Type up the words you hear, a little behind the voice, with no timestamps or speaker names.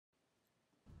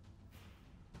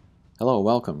Hello,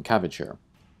 welcome, Cabbage here.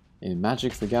 In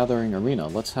Magic the Gathering Arena,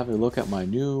 let's have a look at my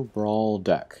new Brawl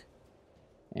deck.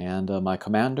 And my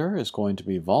commander is going to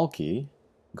be Valki,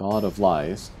 God of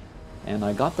Lies, and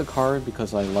I got the card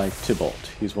because I like Tibalt.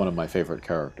 He's one of my favorite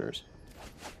characters.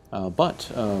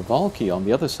 But Valki on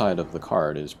the other side of the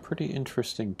card is pretty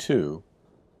interesting too.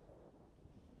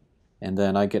 And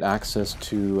then I get access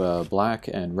to black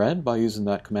and red by using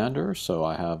that commander, so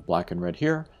I have black and red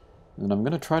here. And I'm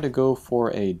going to try to go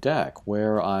for a deck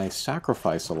where I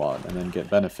sacrifice a lot and then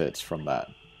get benefits from that.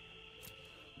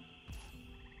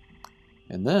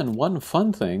 And then one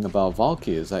fun thing about Valki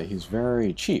is that he's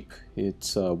very cheap.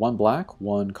 It's one black,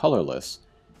 one colorless.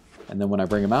 And then when I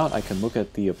bring him out, I can look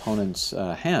at the opponent's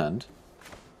hand.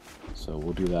 So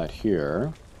we'll do that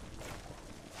here.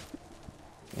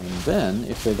 And then,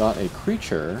 if they got a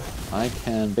creature, I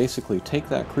can basically take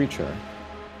that creature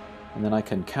and then I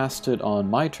can cast it on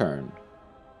my turn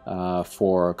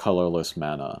for colorless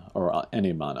mana, or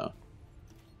any mana.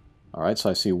 Alright, so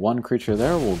I see one creature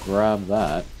there, we'll grab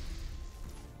that.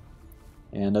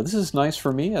 And this is nice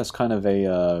for me as kind of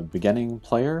a beginning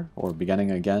player, or beginning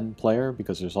again player,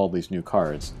 because there's all these new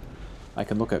cards. I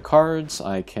can look at cards,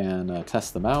 I can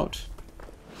test them out,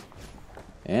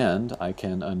 and I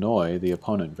can annoy the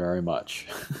opponent very much.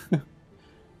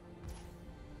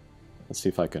 Let's see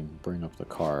if I can bring up the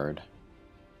card.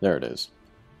 There it is.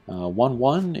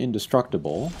 1/1,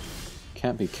 indestructible,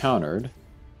 can't be countered,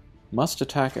 must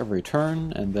attack every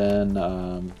turn, and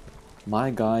then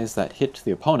my guys that hit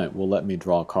the opponent will let me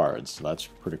draw cards. That's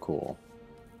pretty cool.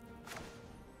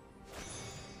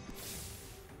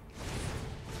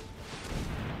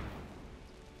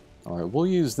 Alright, we'll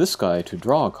use this guy to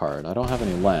draw a card. I don't have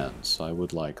any lands, so I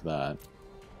would like that.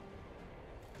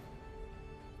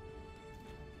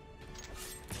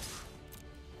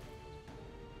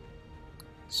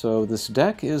 So this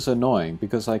deck is annoying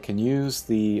because I can use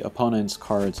the opponent's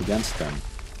cards against them.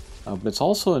 But it's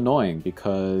also annoying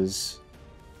because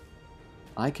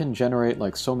I can generate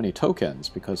like so many tokens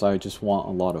because I just want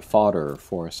a lot of fodder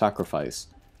for sacrifice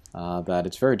that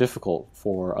it's very difficult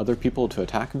for other people to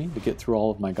attack me to get through all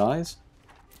of my guys.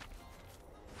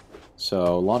 So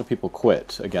a lot of people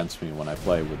quit against me when I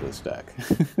play with this deck.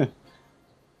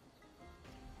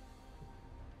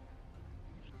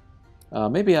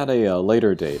 Maybe at a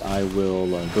later date I will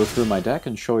go through my deck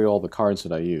and show you all the cards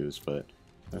that I use, but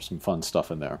there's some fun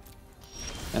stuff in there.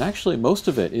 And actually most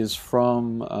of it is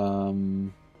from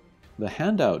the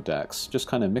handout decks, just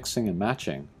kind of mixing and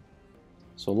matching.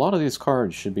 So a lot of these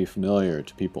cards should be familiar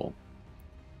to people.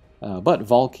 But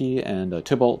Valki and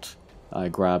Tibalt I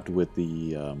grabbed with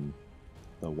the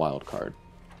wild card.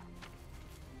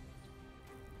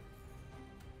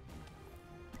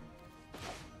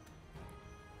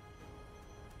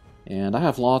 And I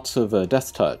have lots of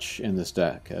Death Touch in this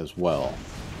deck as well.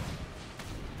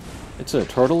 It's a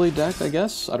turtley deck, I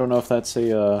guess. I don't know if that's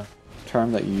a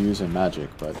term that you use in Magic,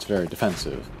 but it's very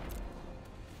defensive.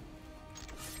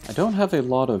 I don't have a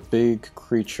lot of big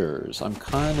creatures. I'm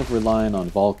kind of relying on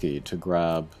Valki to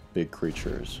grab big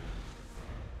creatures.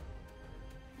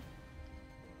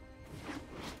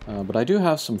 But I do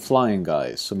have some flying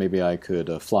guys, so maybe I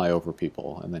could fly over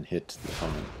people and then hit the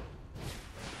opponent.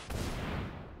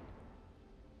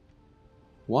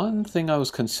 One thing I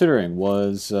was considering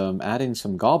was adding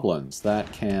some goblins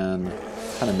that can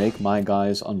kind of make my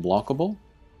guys unblockable.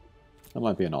 That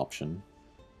might be an option.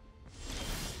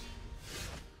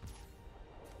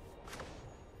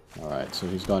 Alright, so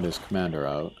he's got his commander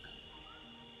out.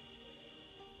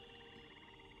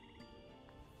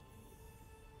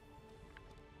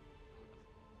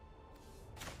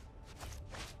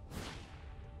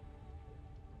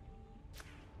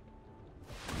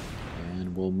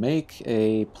 We'll make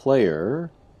a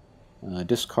player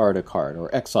discard a card,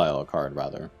 or exile a card,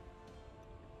 rather.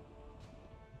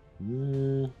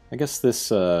 I guess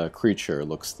this creature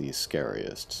looks the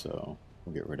scariest, so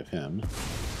we'll get rid of him.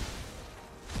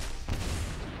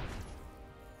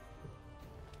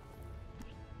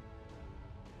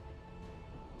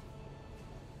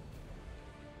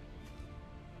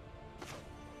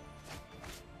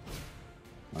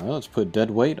 Alright, let's put dead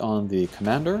weight on the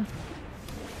commander.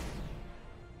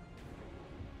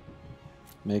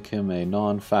 Make him a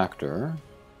non-factor.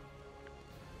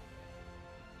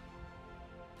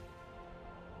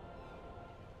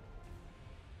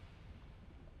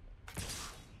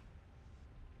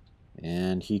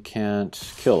 And he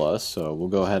can't kill us, so we'll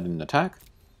go ahead and attack.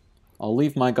 I'll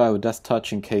leave my guy with Death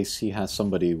Touch in case he has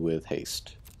somebody with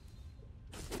haste.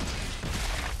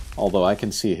 Although I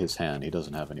can see his hand, he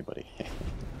doesn't have anybody.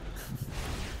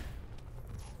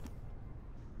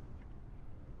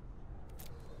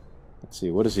 Let's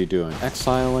see, what is he doing?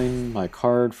 Exiling my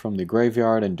card from the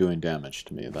graveyard and doing damage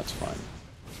to me. That's fine.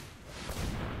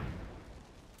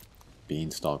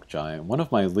 Beanstalk Giant. One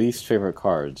of my least favorite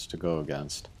cards to go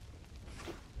against.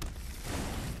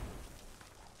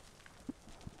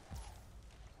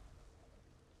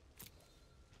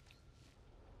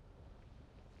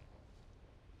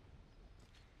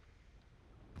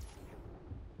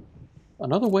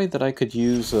 Another way that I could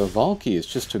use Valki is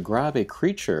just to grab a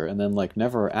creature and then like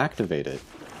never activate it.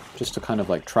 Just to kind of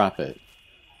like trap it.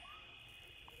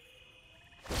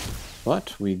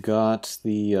 But we got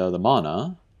the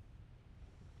mana.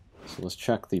 So let's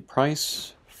check the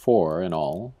price. 4 in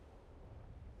all.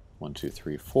 1, 2,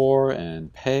 3, 4,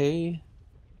 and pay.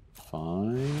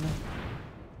 Fine.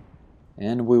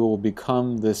 And we will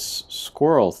become this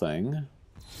squirrel thing.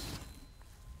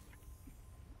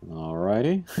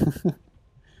 Alrighty.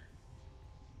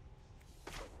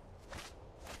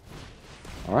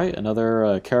 Alright,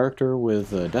 another character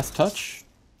with Death Touch.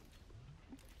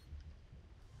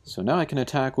 So now I can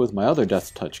attack with my other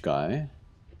Death Touch guy.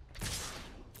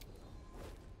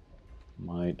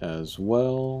 Might as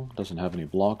well. Doesn't have any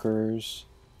blockers.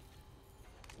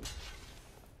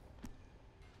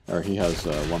 Or he has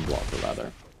one blocker,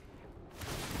 rather.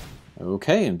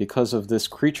 Okay, and because of this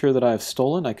creature that I've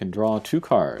stolen, I can draw 2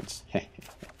 cards.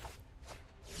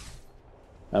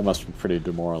 That must be pretty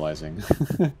demoralizing.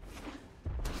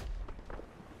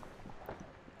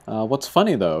 What's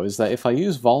funny, though, is that if I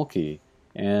use Valki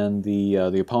and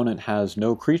the opponent has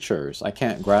no creatures, I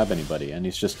can't grab anybody, and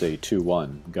he's just a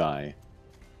 2-1 guy.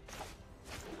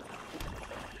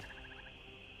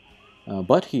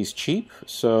 But he's cheap,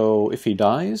 so if he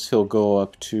dies, he'll go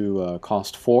up to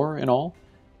cost 4 in all,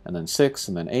 and then 6,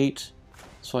 and then 8.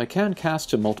 So I can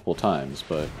cast him multiple times,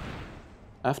 but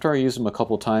after I use him a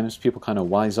couple times, people kind of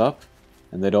wise up,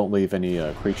 and they don't leave any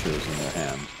creatures in their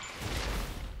hand.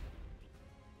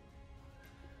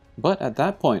 But at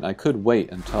that point, I could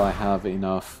wait until I have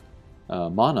enough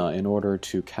mana in order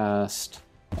to cast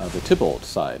the Tibalt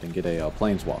side and get a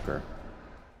Planeswalker.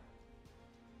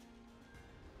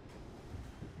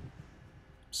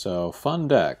 So, fun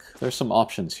deck. There's some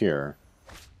options here.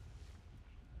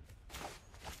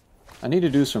 I need to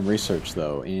do some research,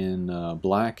 though, in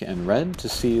black and red to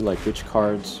see like which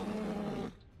cards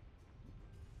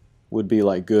would be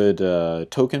like good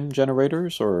token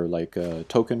generators or like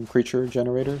token creature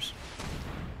generators.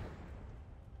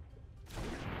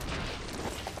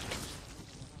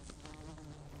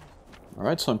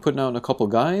 Alright, so I'm putting out a couple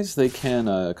guys. They can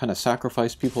kind of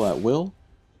sacrifice people at will,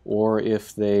 or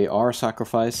if they are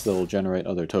sacrificed, they'll generate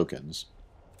other tokens.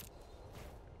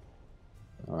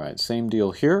 Alright, same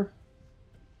deal here.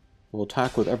 We'll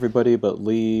attack with everybody but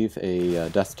leave a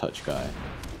Death Touch guy.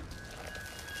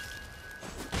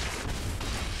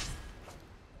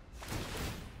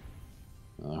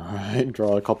 Alright,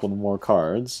 draw a couple more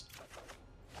cards.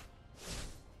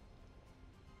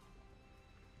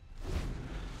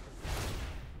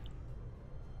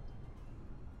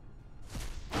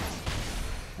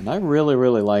 And I really,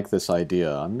 really like this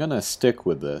idea. I'm gonna stick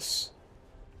with this.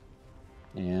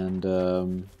 And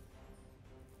kind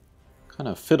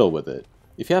of fiddle with it.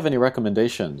 If you have any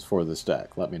recommendations for this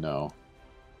deck, let me know.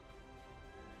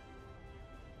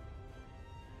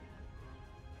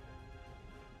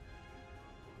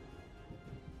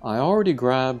 I already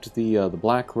grabbed the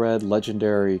black-red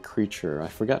legendary creature. I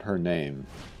forget her name.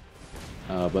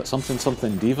 But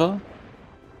something Diva.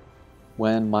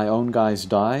 When my own guys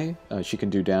die, she can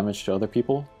do damage to other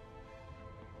people.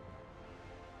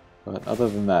 But other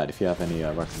than that, if you have any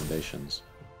recommendations.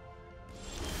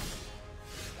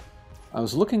 I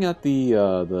was looking at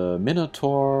the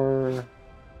Minotaur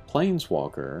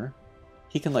Planeswalker.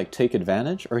 He can like take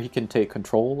advantage, or he can take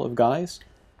control of guys,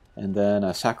 and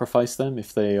then sacrifice them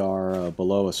if they are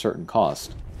below a certain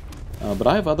cost. But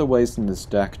I have other ways in this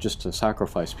deck just to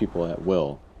sacrifice people at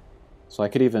will. So I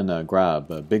could even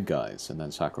grab big guys and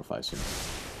then sacrifice them.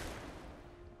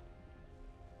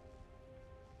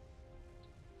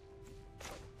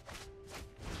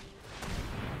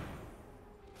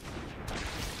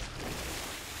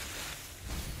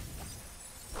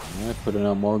 Alright, putting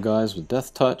out more guys with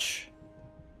Death Touch.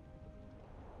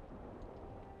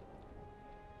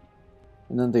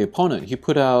 And then the opponent, he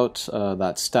put out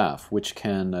that staff, which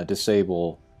can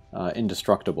disable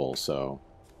Indestructible, so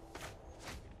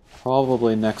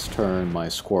probably next turn my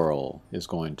squirrel is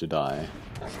going to die.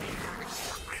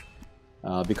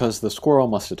 Because the squirrel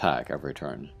must attack every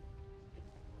turn.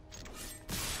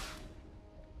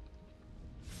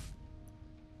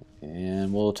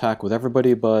 And we'll attack with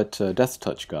everybody but Death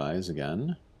Touch guys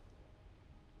again.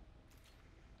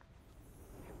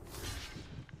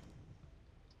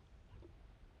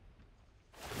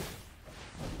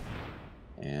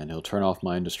 he'll turn off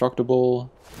my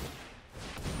indestructible.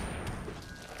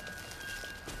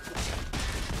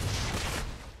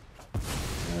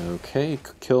 Okay,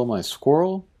 kill my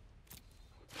squirrel.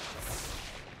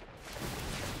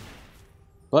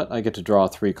 But I get to draw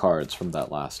 3 cards from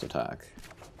that last attack.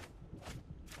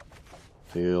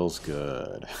 Feels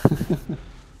good.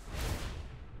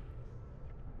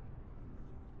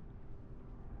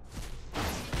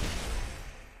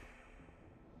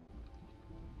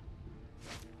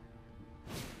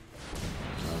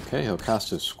 Okay, he'll cast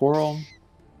his squirrel.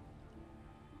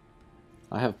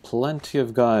 I have plenty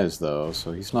of guys, though,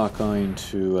 so he's not going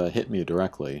to hit me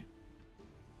directly.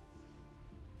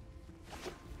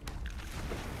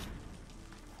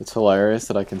 It's hilarious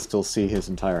that I can still see his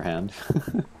entire hand.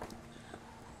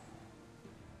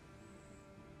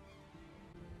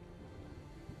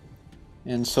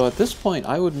 And so at this point,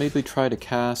 I would maybe try to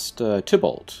cast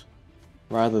Tibalt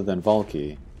rather than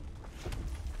Valki.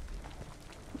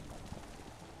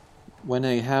 When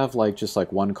they have just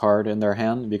one card in their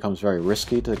hand, it becomes very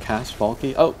risky to cast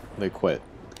Valki. Oh, they quit.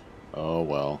 Oh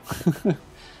well.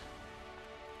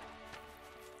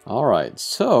 Alright,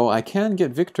 so I can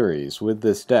get victories with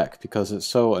this deck because it's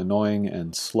so annoying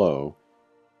and slow.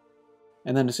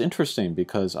 And then it's interesting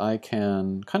because I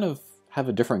can kind of have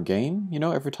a different game,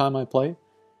 every time I play.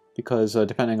 Because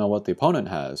depending on what the opponent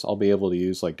has, I'll be able to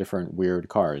use different weird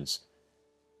cards.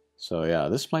 So yeah,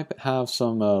 this might have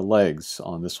some legs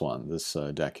on this one, this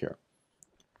deck here.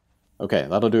 Okay,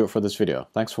 that'll do it for this video.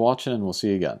 Thanks for watching, and we'll see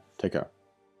you again. Take care.